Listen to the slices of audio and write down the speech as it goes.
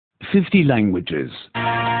50 languages.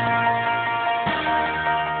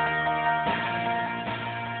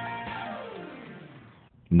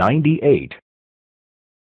 98.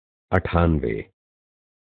 98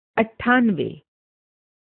 98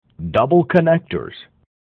 Double connectors.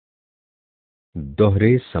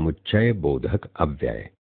 दोहरे समुच्चय बोधक अव्यय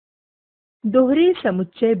दोहरे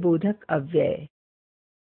समुच्चय बोधक अव्यय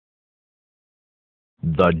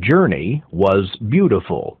The journey was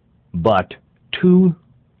beautiful, but too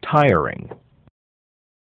tiring.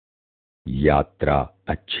 यात्रा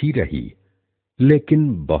अच्छी रही लेकिन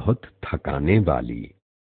बहुत थकाने वाली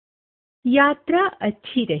यात्रा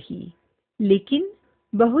अच्छी रही लेकिन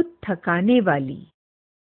बहुत थकाने वाली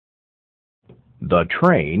The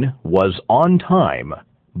train was on time,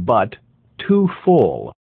 but too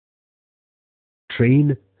full.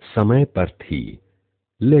 Train समय पर थी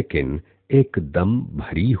लेकिन एकदम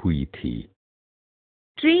भरी हुई थी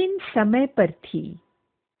ट्रेन समय पर थी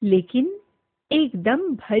लेकिन एकदम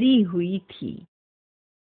भरी हुई थी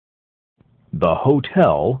The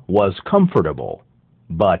hotel was comfortable,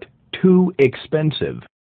 but too expensive.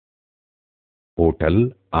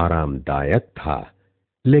 Hotel आरामदायक था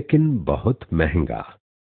लेकिन बहुत महंगा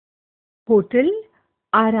होटल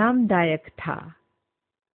आरामदायक था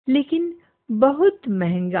लेकिन बहुत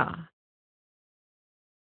महंगा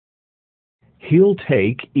He'll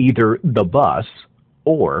take either the bus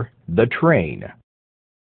or the train.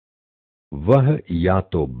 वह या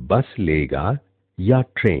तो बस लेगा या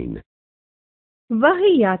ट्रेन वह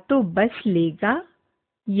या तो बस लेगा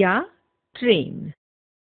या train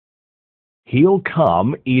He'll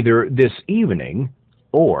come either this evening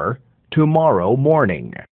or tomorrow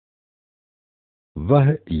morning.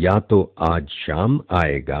 वह या तो आज शाम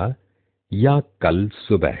आएगा या कल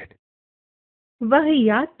सुबह वह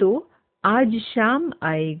या तो आज शाम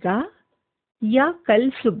आएगा या कल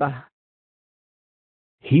सुबह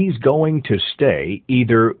He's going to stay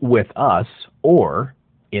either with us or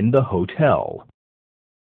in the hotel.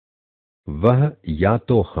 वह या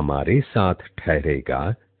तो हमारे साथ ठहरेगा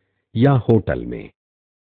या होटल में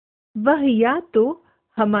वह या तो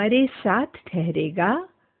हमारे साथ ठहरेगा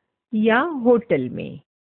या होटल में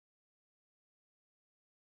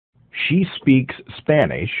She speaks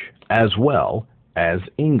Spanish as well as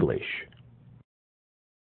English.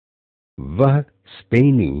 वह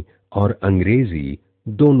स्पेनी और अंग्रेजी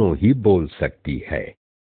दोनों ही बोल सकती है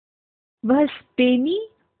वह स्पेनी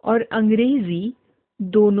और अंग्रेजी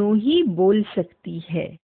दोनों ही बोल सकती है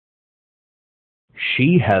She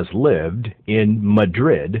has lived in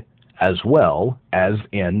Madrid as well as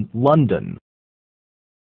in London.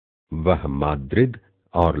 वह माद्रिद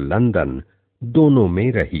और लंदन दोनों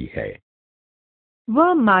में रही है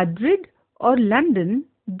वह माद्रिद और लंदन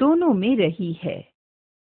दोनों में रही है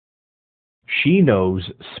She knows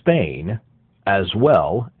Spain as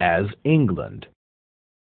well as England.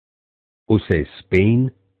 उसे स्पेन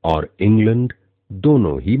और इंग्लैंड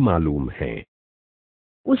दोनों ही मालूम हैं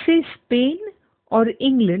उसे स्पेन और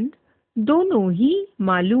इंग्लैंड दोनों ही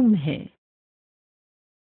मालूम हैं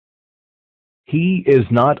He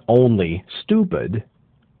is not only stupid,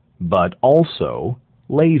 but also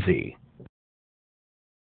lazy.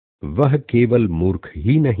 वह केवल मूर्ख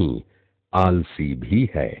ही नहीं आलसी भी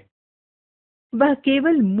है वह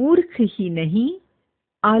केवल मूर्ख ही नहीं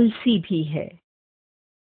आलसी भी है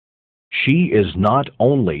She is not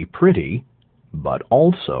only pretty, but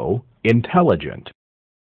also intelligent.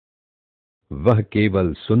 वह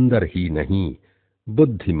केवल सुंदर ही नहीं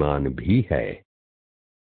बुद्धिमान भी है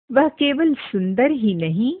वह केवल सुंदर ही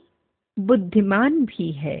नहीं बुद्धिमान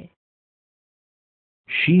भी है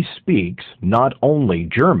She speaks not only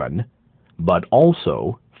German, but also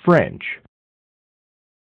French.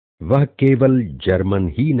 वह केवल जर्मन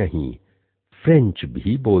ही नहीं फ्रेंच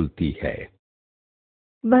भी बोलती है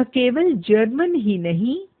वह केवल जर्मन ही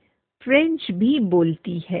नहीं फ्रेंच भी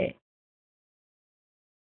बोलती है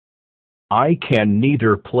I can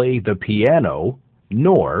neither play the piano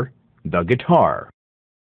nor the guitar.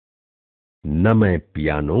 न मैं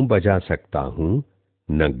पियानो बजा सकता हूँ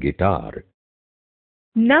न गिटार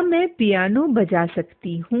न मैं पियानो बजा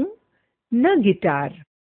सकती हूँ न guitar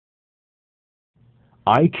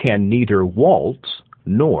I can neither waltz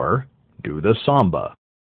nor do the samba.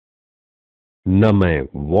 न मैं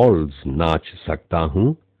वॉल्स नाच सकता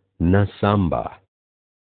हूँ न सांबा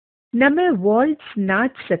न मैं वॉल्ट्स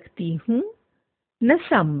नाच सकती हूँ न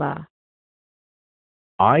Samba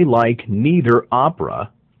I like neither opera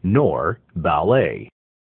nor ballet.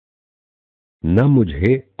 न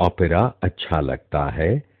मुझे ओपेरा अच्छा लगता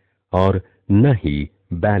है और न ही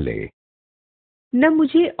बैले न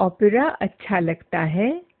मुझे ओपेरा अच्छा लगता है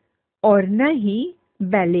और न ही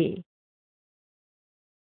ballet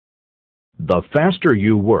The faster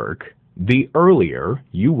you work, the earlier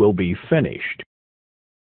you will be finished.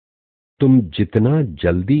 तुम जितना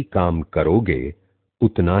जल्दी काम करोगे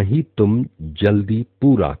उतना ही तुम जल्दी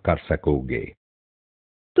पूरा कर सकोगे।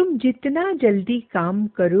 तुम जितना जल्दी काम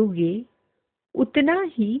करोगे उतना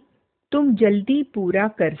ही तुम जल्दी पूरा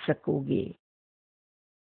कर सकोगे।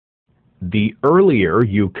 The earlier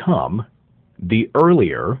you come, the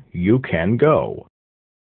earlier you can go.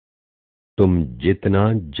 तुम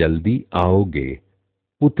जितना जल्दी आओगे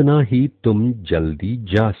उतना ही तुम जल्दी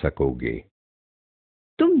जा सकोगे।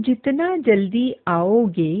 तुम जितना जल्दी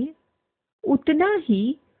आओगे उतना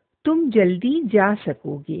ही तुम जल्दी जा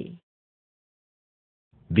सकोगे।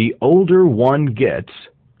 The older one gets,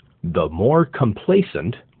 the more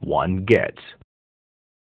complacent one gets.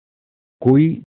 कोई